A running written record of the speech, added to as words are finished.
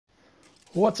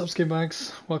What's up,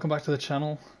 skibbags? Welcome back to the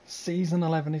channel. Season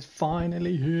 11 is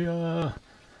finally here.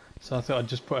 So I thought I'd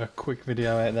just put a quick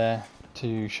video out there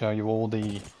to show you all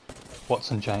the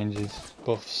Wattson changes,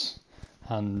 buffs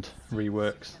and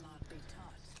reworks.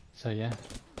 So yeah,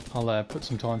 I'll put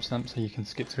some timestamps so you can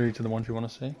skip through to the ones you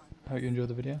want to see. Hope you enjoy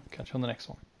the video. Catch you on the next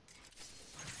one.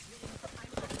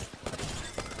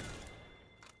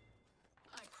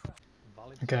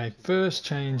 Okay, first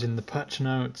change in the patch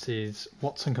notes is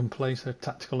Wattson can place her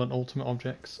tactical and ultimate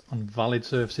objects on valid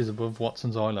surfaces above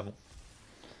Wattson's eye level.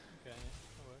 Okay,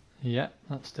 yeah,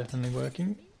 that's definitely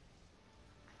working.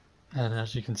 And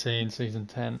as you can see in Season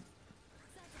 10,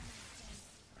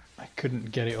 I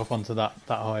couldn't get it up onto that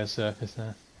higher surface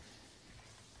there.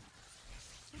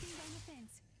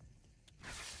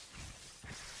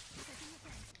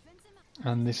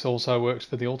 And this also works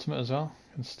for the ultimate as well.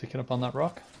 You can stick it up on that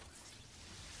rock.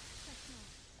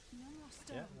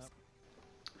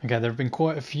 Okay, there have been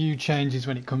quite a few changes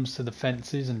when it comes to the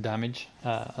fences and damage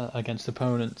against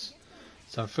opponents.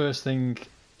 So first thing,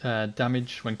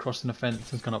 damage when crossing a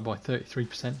fence has gone up by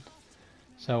 33%.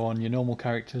 So on your normal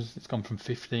characters it's gone from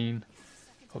 15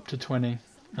 up to 20,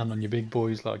 and on your big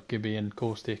boys like Gibby and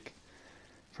Caustic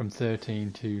from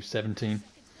 13 to 17.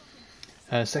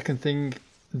 Second thing,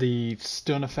 the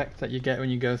stun effect that you get when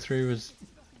you go through has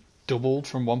doubled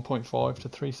from 1.5 to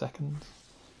 3 seconds.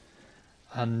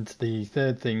 And the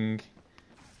third thing,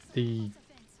 the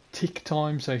tick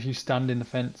time, so if you stand in the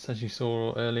fence as you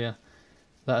saw earlier,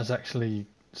 that has actually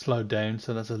slowed down,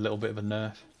 so that's a little bit of a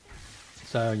nerf.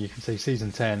 So you can see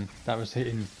Season 10, that was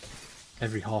hitting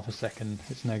every half a second,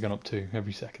 it's now gone up to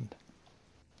every second.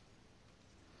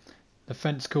 The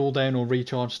fence cooldown or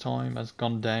recharge time has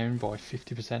gone down by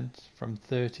 50% from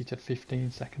 30 to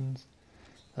 15 seconds.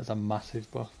 That's a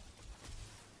massive buff.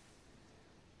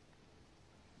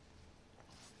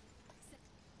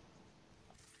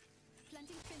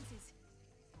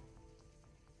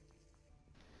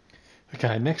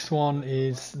 Okay, next one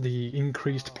is the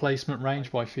increased placement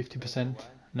range by 50%.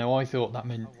 Now I thought that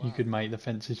meant you could make the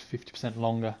fences 50%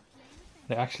 longer.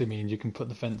 It actually means you can put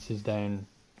the fences down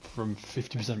from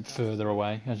 50% further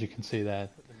away. As you can see there,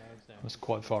 it was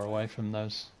quite far away from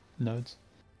those nodes.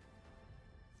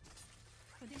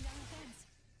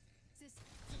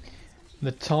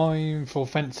 The time for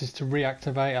fences to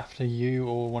reactivate after you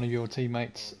or one of your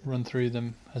teammates run through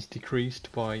them has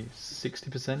decreased by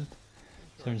 60%.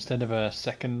 So instead of a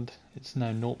second, it's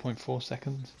now 0.4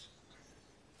 seconds.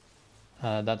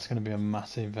 That's going to be a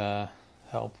massive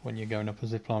help when you're going up a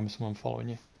zipline with someone following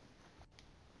you.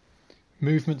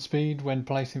 Movement speed when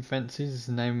placing fences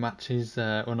now matches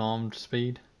unarmed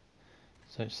speed.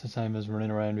 So it's the same as running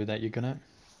around without your gun out.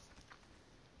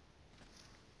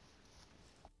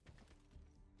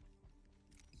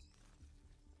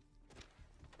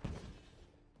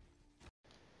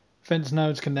 Fence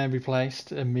nodes can now be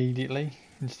placed immediately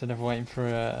instead of waiting for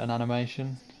an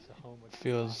animation. It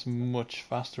feels much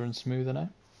faster and smoother now.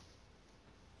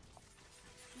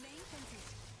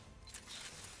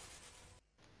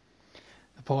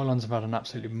 The pylons have had an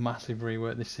absolutely massive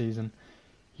rework this season.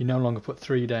 You no longer put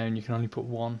 3 down, you can only put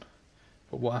 1.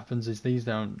 But what happens is these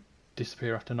don't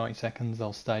disappear after 90 seconds,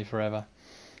 they'll stay forever.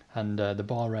 And the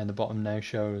bar around the bottom now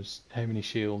shows how many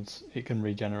shields it can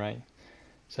regenerate.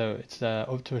 So it's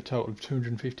up to a total of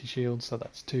 250 shields, so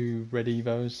that's 2 red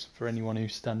evos for anyone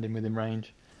who's standing within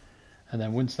range. And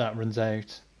then once that runs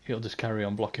out, it'll just carry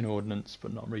on blocking ordnance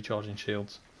but not recharging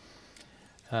shields.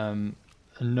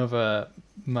 Another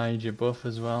major buff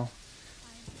as well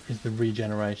is the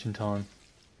regeneration time.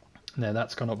 Now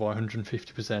that's gone up by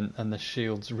 150% and the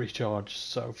shields recharge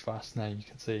so fast now. You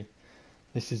can see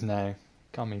this is now,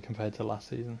 I mean, compared to last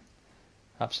season,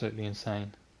 absolutely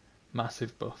insane.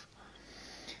 Massive buff.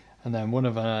 And then one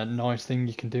of a nice thing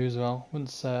you can do as well,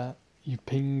 once you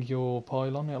ping your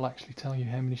pylon, it'll actually tell you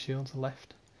how many shields are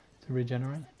left to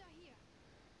regenerate.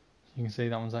 You can see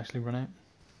that one's actually run out.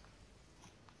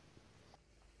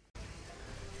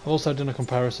 I've also done a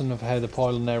comparison of how the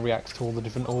pylon now reacts to all the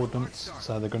different ordnance.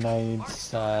 So the grenades,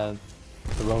 the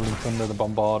rolling thunder, the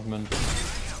bombardment,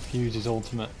 fuses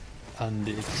ultimate, and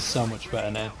it's so much better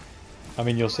now. I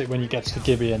mean, you'll see when it gets to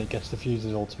Gibby and it gets to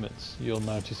fuses ultimates, you'll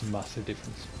notice a massive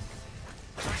difference.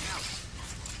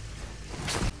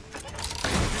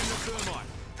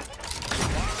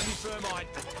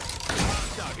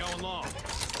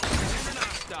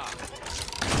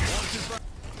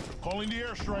 Calling the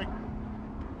airstrike.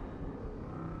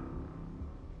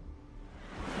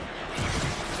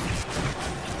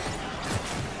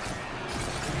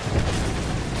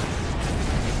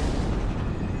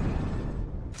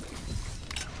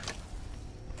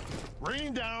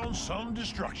 Rain down some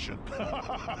destruction.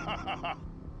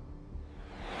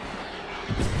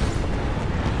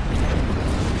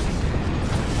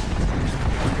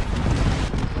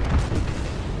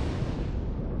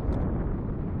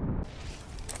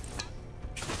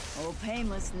 Old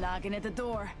Painless knocking at the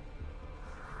door.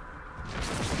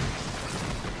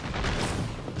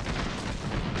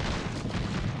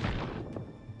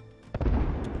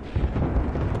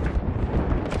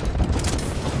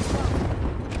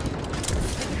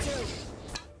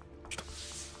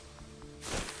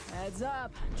 Heads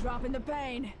up, dropping the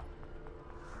pain.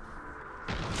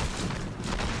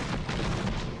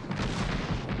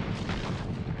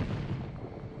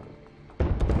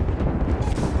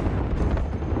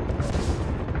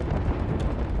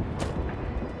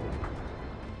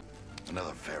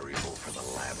 Another variable for the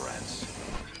lab rats.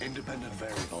 Independent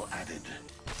variable added.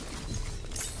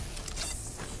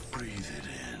 Breathe it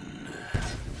in.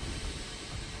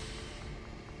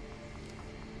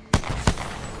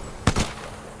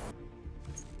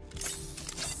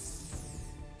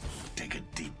 Take a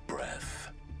deep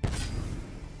breath.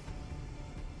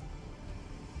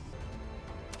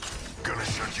 Gonna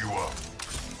shut you up.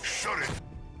 Shut it.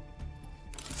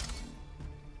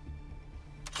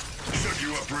 Shut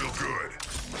you up real good.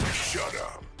 Shut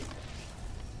up.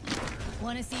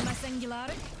 Wanna see my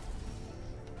singularity?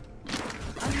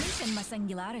 Unleashing my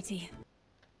singularity.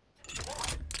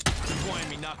 Deploying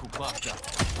me knuckle cluster.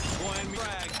 Deploying me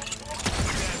frag.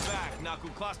 Stand back, knuckle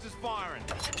cluster's firing.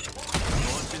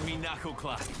 Launching me knuckle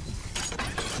cluster.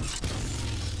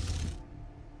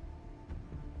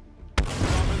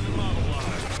 Dropping the mother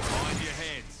load. Mind your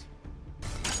heads.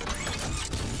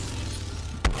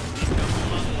 Double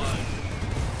mother load.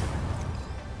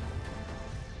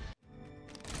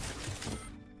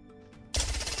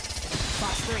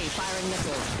 Box 3 firing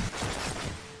missiles.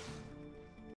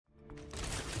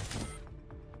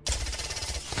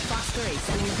 Box 3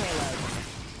 sending payload.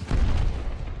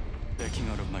 Backing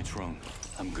out of my drone.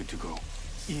 I'm good to go.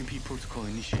 EMP protocol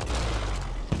initiated.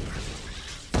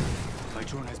 My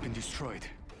drone has been destroyed.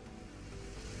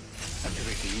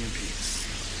 Activate the EMP.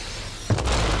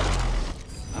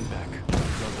 I'm back.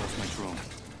 I've lost my drone.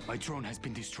 My drone has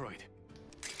been destroyed.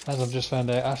 As I've just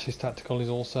found out, Ash's tactical is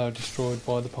also destroyed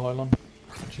by the Pylon,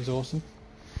 which is awesome.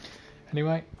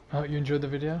 Anyway, I hope you enjoyed the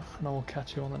video, and I will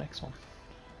catch you on the next one.